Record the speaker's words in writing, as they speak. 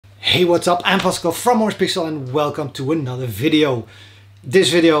Hey, what's up? I'm Pascal from Orangepixel and welcome to another video.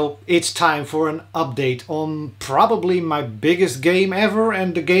 This video, it's time for an update on probably my biggest game ever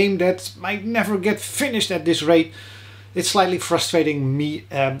and the game that might never get finished at this rate. It's slightly frustrating me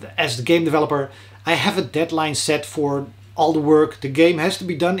as the game developer. I have a deadline set for all the work. The game has to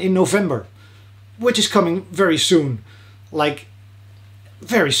be done in November, which is coming very soon. Like,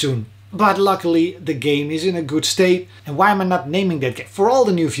 very soon. But luckily the game is in a good state. And why am I not naming that game? For all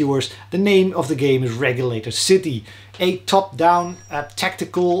the new viewers, the name of the game is Regulator City. A top-down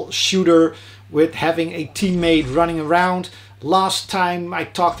tactical shooter with having a teammate running around. Last time I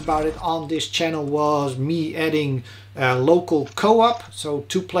talked about it on this channel was me adding local co-op, so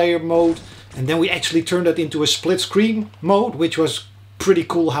two-player mode. And then we actually turned that into a split screen mode, which was pretty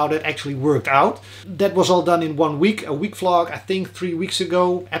cool how that actually worked out. That was all done in 1 week, a week vlog, I think 3 weeks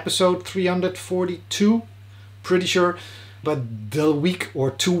ago, episode 342, pretty sure. But the week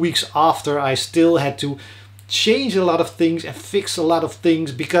or 2 weeks after, I still had to change a lot of things and fix a lot of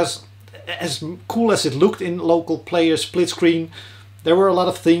things, because as cool as it looked in local player split screen, there were a lot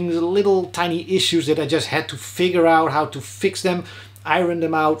of things, little tiny issues that I just had to figure out how to fix them. Iron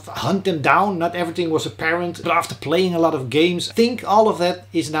them out, hunt them down. Not everything was apparent, but after playing a lot of games, I think all of that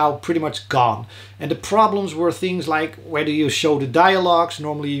is now pretty much gone. And the problems were things like, where do you show the dialogues?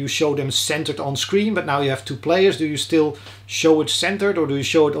 Normally you show them centered on screen, but now you have two players. Do you still show it centered, or do you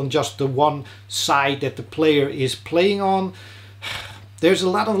show it on just the one side that the player is playing on? There's a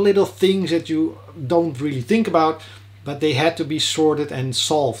lot of little things that you don't really think about, but they had to be sorted and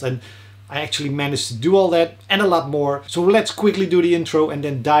solved. And I actually managed to do all that and a lot more. So let's quickly do the intro and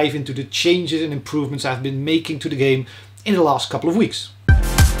then dive into the changes and improvements I've been making to the game in the last couple of weeks.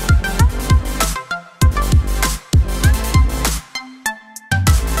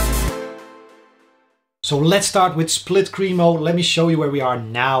 So let's start with split screen mode. Let me show you where we are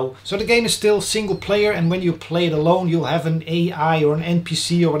now. So the game is still single player, and when you play it alone, you'll have an AI or an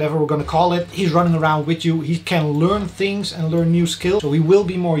NPC or whatever we're going to call it. He's running around with you. He can learn things and learn new skills. So he will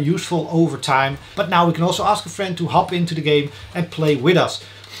be more useful over time. But now we can also ask a friend to hop into the game and play with us.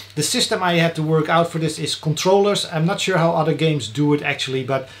 The system I had to work out for this is controllers. I'm not sure how other games do it actually,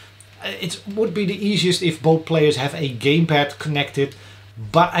 but it would be the easiest if both players have a gamepad connected.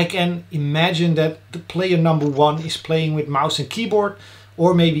 But I can imagine that the player number one is playing with mouse and keyboard,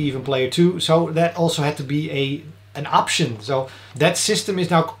 or maybe even player two. So that also had to be an option. So that system is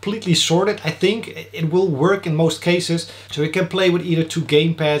now completely sorted. I think it will work in most cases. So you can play with either two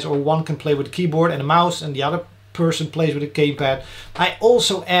gamepads, or one can play with a keyboard and a mouse and the other person plays with a gamepad. I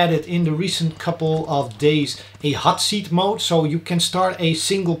also added in the recent couple of days a hot seat mode, so you can start a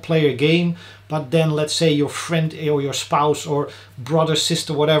single player game, but then let's say your friend or your spouse or brother,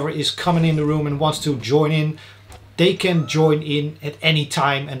 sister, whatever is coming in the room and wants to join in. They can join in at any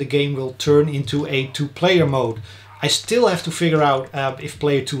time and the game will turn into a two-player mode. I still have to figure out if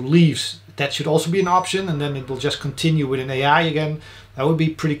player 2 leaves. That should also be an option, and then it will just continue with an AI again. That would be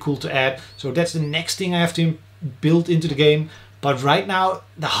pretty cool to add. So that's the next thing I have to build into the game. But right now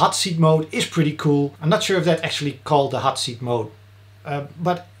the hot seat mode is pretty cool. I'm not sure if that's actually called the hot seat mode.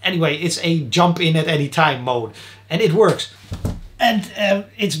 But anyway, it's a jump in at any time mode, and it works. And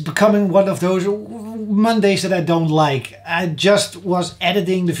it's becoming one of those Mondays that I don't like. I just was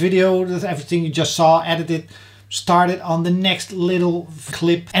editing the video, everything you just saw, edited, started on the next little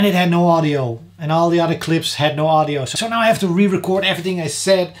clip, and it had no audio. And all the other clips had no audio. So now I have to re-record everything I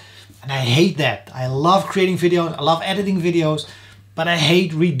said, and I hate that. I love creating videos, I love editing videos, but I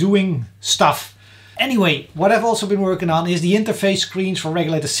hate redoing stuff. Anyway, what I've also been working on is the interface screens for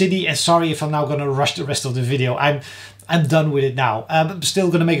Regulator City. And sorry if I'm now going to rush the rest of the video. I'm done with it now. I'm still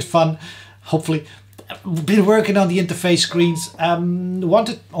going to make it fun, hopefully. I've been working on the interface screens.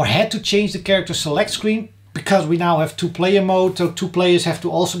 Wanted or had to change the character select screen, because we now have two-player mode. So two players have to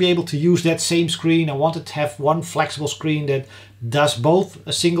also be able to use that same screen. I wanted to have one flexible screen that does both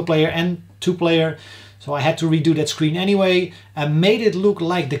a single player and two-player. So I had to redo that screen anyway. I made it look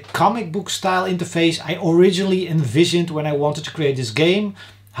like the comic book style interface I originally envisioned when I wanted to create this game.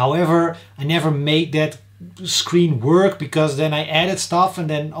 However, I never made that screen work, because then I added stuff, and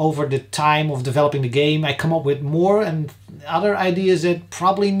then over the time of developing the game I come up with more and other ideas that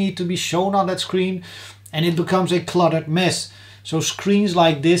probably need to be shown on that screen, and it becomes a cluttered mess. So screens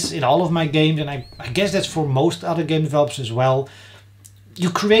like this in all of my games, and I guess that's for most other game developers as well, you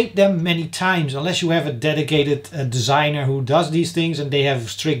create them many times unless you have a dedicated designer who does these things and they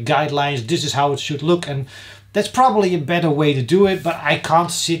have strict guidelines. This is how it should look, and that's probably a better way to do it, but I can't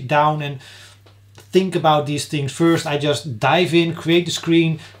sit down and think about these things first. I just dive in, create the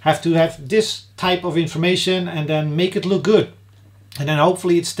screen, have to have this type of information, and then make it look good. And then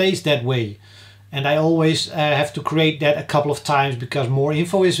hopefully it stays that way. And I always have to create that a couple of times because more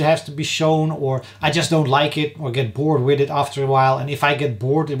info has to be shown, or I just don't like it or get bored with it after a while. And if I get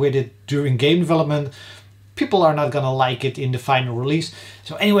bored with it during game development, people are not gonna like it in the final release.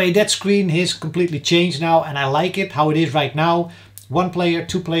 So anyway, that screen is completely changed now and I like it how it is right now. 1 player,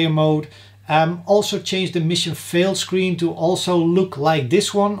 2 player mode. Also changed the mission failed screen to also look like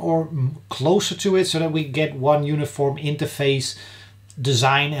this one or closer to it so that we get one uniform interface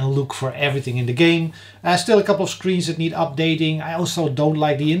design and look for everything in the game. Still a couple of screens that need updating. I also don't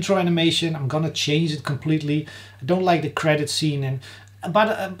like the intro animation. I'm gonna change it completely. I don't like the credit scene and but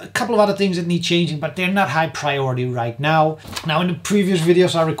a couple of other things that need changing, but they're not high priority right now. Now in the previous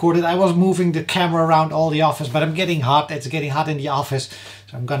videos I recorded, I was moving the camera around all the office, but I'm getting hot. It's getting hot in the office.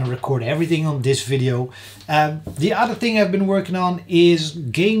 So I'm gonna record everything on this video. The other thing I've been working on is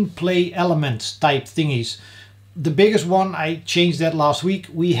gameplay elements type thingies. The biggest one, I changed that last week.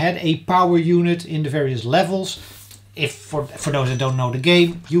 We had a power unit in the various levels. If for those that don't know the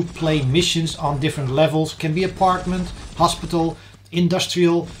game, you play missions on different levels. Can be apartment, hospital,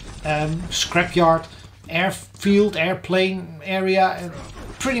 industrial, scrapyard, airfield, airplane area.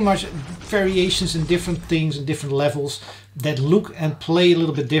 Pretty much variations in different things and different levels that look and play a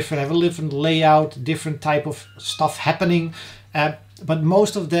little bit different, have a different layout, different type of stuff happening. But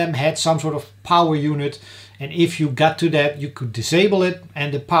most of them had some sort of power unit. And if you got to that, you could disable it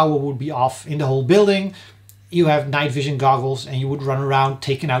and the power would be off in the whole building. You have night vision goggles and you would run around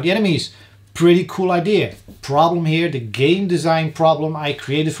taking out the enemies. Pretty cool idea. Problem here, the game design problem I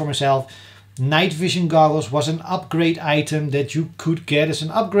created for myself. Night vision goggles was an upgrade item that you could get as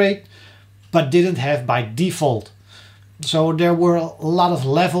an upgrade, but didn't have by default. So there were a lot of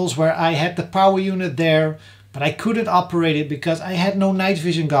levels where I had the power unit there, but I couldn't operate it because I had no night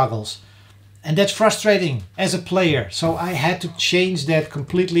vision goggles. And that's frustrating as a player. So I had to change that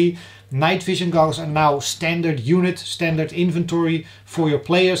completely. Night vision goggles are now standard unit, standard inventory for your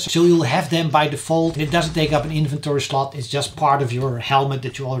players. So you'll have them by default. It doesn't take up an inventory slot. It's just part of your helmet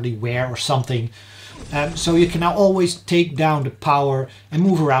that you already wear or something. So you can now always take down the power and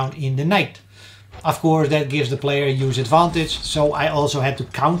move around in the night. Of course, that gives the player a huge advantage. So I also had to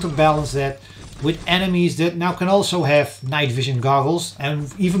counterbalance that with enemies that now can also have night vision goggles.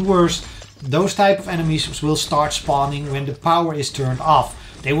 And even worse, those type of enemies will start spawning when the power is turned off.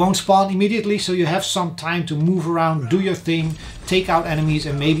 They won't spawn immediately, so you have some time to move around, do your thing, take out enemies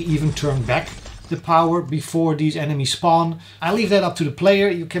and maybe even turn back the power before these enemies spawn. I leave that up to the player.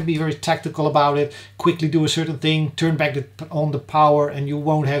 You can be very tactical about it, quickly do a certain thing, turn back on the power and you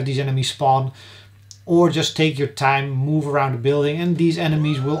won't have these enemies spawn. Or just take your time, move around the building and these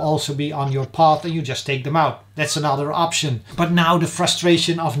enemies will also be on your path and you just take them out. That's another option. But now the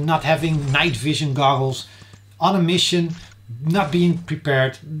frustration of not having night vision goggles on a mission, not being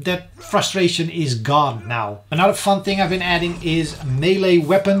prepared, that frustration is gone now. Another fun thing I've been adding is melee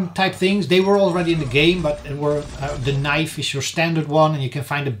weapon type things. They were already in the game, but the knife is your standard one and you can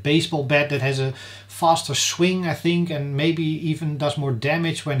find a baseball bat that has a faster swing, I think, and maybe even does more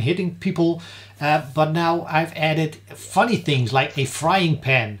damage when hitting people. But now I've added funny things like a frying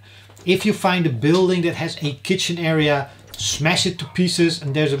pan. If you find a building that has a kitchen area, smash it to pieces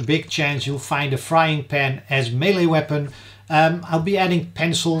and there's a big chance you'll find a frying pan as melee weapon. I'll be adding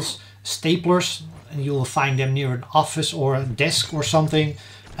pencils, staplers, and you'll find them near an office or a desk or something.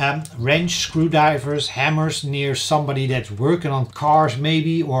 Wrench, screwdrivers, hammers near somebody that's working on cars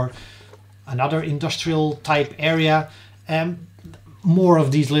maybe, or another industrial type area. More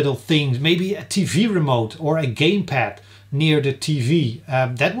of these little things, maybe a TV remote or a gamepad near the TV.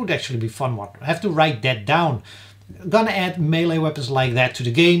 That would actually be a fun one. I have to write that down. I'm gonna add melee weapons like that to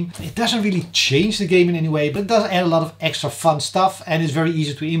the game. It doesn't really change the game in any way, but it does add a lot of extra fun stuff and it's very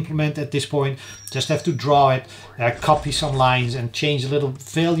easy to implement at this point. Just have to draw it, copy some lines and change a little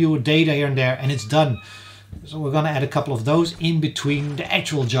value data here and there and it's done. So we're gonna add a couple of those in between the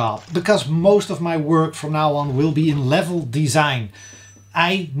actual job. Because most of my work from now on will be in level design.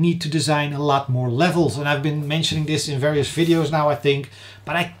 I need to design a lot more levels and I've been mentioning this in various videos now I think,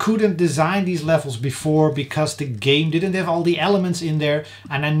 but I couldn't design these levels before because the game didn't have all the elements in there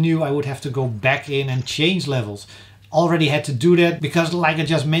and I knew I would have to go back in and change levels. Already had to do that because, like I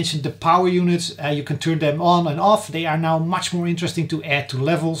just mentioned, the power units, you can turn them on and off. They are now much more interesting to add to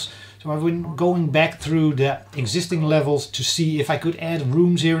levels. So I've been going back through the existing levels to see if I could add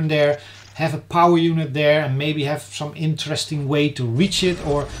rooms here and there, have a power unit there and maybe have some interesting way to reach it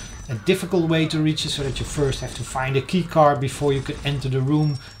or a difficult way to reach it, so that you first have to find a key card before you could enter the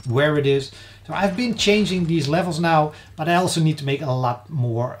room where it is. So I've been changing these levels now, but I also need to make a lot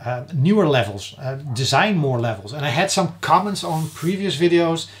more newer levels, design more levels. And I had some comments on previous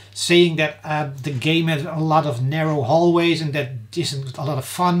videos saying that the game has a lot of narrow hallways and that isn't a lot of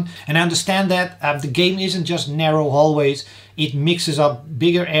fun. And I understand that the game isn't just narrow hallways. It mixes up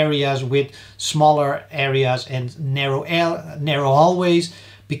bigger areas with smaller areas and narrow hallways,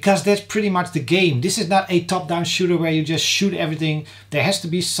 because that's pretty much the game. This is not a top-down shooter where you just shoot everything. There has to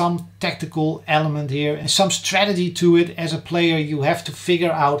be some tactical element here and some strategy to it. As a player, you have to figure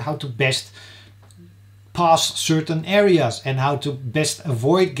out how to best pass certain areas and how to best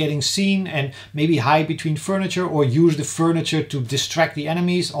avoid getting seen and maybe hide between furniture or use the furniture to distract the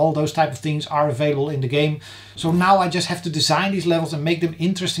enemies. All those type of things are available in the game. So now I just have to design these levels and make them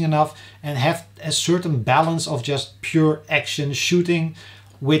interesting enough and have a certain balance of just pure action shooting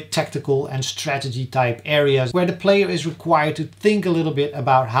with tactical and strategy type areas where the player is required to think a little bit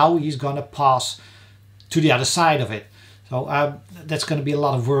about how he's gonna pass to the other side of it. So that's going to be a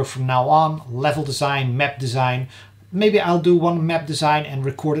lot of work from now on. Level design, map design. Maybe I'll do one map design and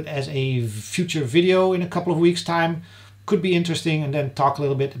record it as a future video in a couple of weeks time. Could be interesting, and then talk a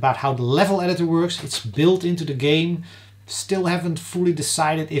little bit about how the level editor works. It's built into the game. Still haven't fully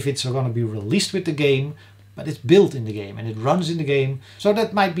decided if it's going to be released with the game, but it's built in the game and it runs in the game. So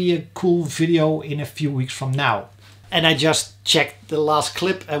that might be a cool video in a few weeks from now. And I just checked the last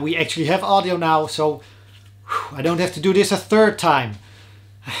clip and we actually have audio now, so I don't have to do this a third time.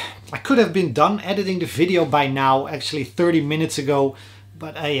 I could have been done editing the video by now, actually 30 minutes ago,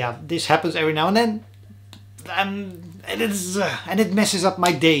 but yeah, this happens every now and then, and it messes up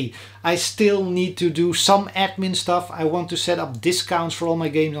my day. I still need to do some admin stuff. I want to set up discounts for all my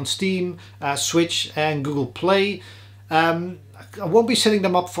games on Steam, Switch and Google Play. I won't be setting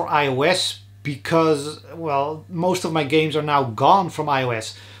them up for iOS because, well, most of my games are now gone from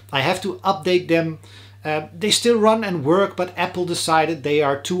iOS. I have to update them. They still run and work, but Apple decided they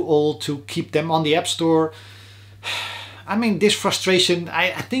are too old to keep them on the App Store. I mean, this frustration,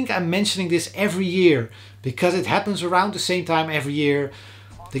 I think I'm mentioning this every year because it happens around the same time every year.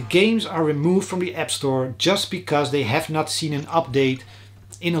 The games are removed from the App Store just because they have not seen an update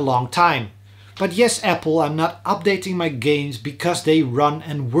in a long time. But yes, Apple, I'm not updating my games because they run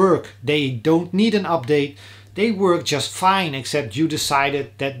and work. They don't need an update. They work just fine, except you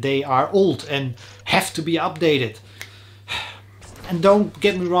decided that they are old and have to be updated. And don't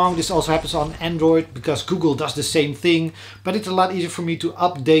get me wrong, this also happens on Android because Google does the same thing. But it's a lot easier for me to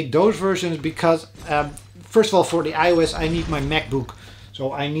update those versions because, first of all, for the iOS I need my MacBook.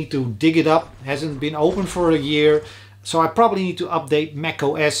 So I need to dig it up. It hasn't been open for a year. So I probably need to update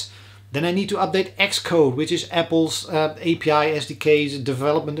macOS. Then I need to update Xcode, which is Apple's API, SDKs,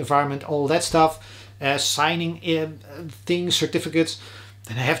 development environment, all that stuff. Signing in things, certificates.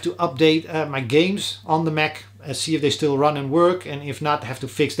 Then I have to update my games on the Mac, see if they still run and work, and if not, I have to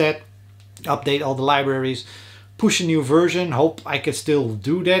fix that. Update all the libraries, push a new version. Hope I can still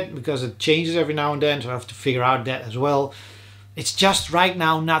do that because it changes every now and then, so I have to figure out that as well. It's just right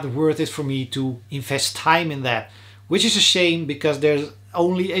now not worth it for me to invest time in that, which is a shame because there's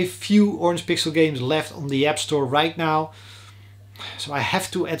only a few Orangepixel games left on the App Store right now. So I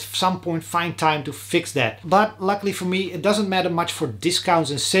have to at some point find time to fix that. But luckily for me, it doesn't matter much for discounts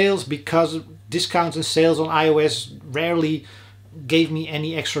and sales because discounts and sales on iOS rarely gave me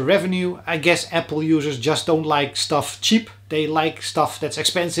any extra revenue. I guess Apple users just don't like stuff cheap. They like stuff that's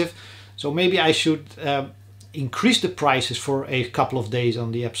expensive. So maybe I should increase the prices for a couple of days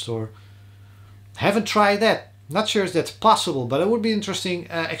on the App Store. Haven't tried that. Not sure if that's possible, but it would be an interesting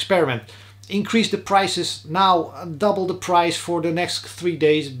experiment. Increase the prices now, double the price for the next 3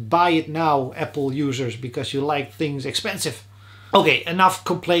 days. Buy it now, Apple users, because you like things expensive. Okay, enough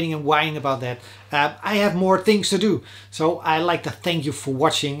complaining and whining about that. I have more things to do. So I'd like to thank you for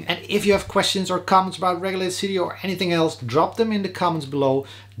watching. And if you have questions or comments about Regulated City or anything else, drop them in the comments below.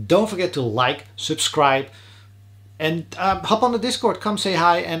 Don't forget to like, subscribe, and hop on the Discord. Come say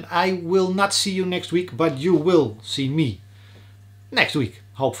hi, and I will not see you next week, but you will see me next week,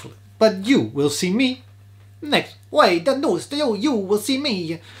 hopefully. But you will see me next. Wait, that knows you will see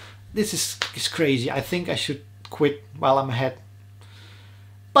me. This is crazy. I think I should quit while I'm ahead.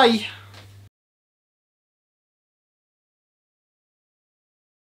 Bye.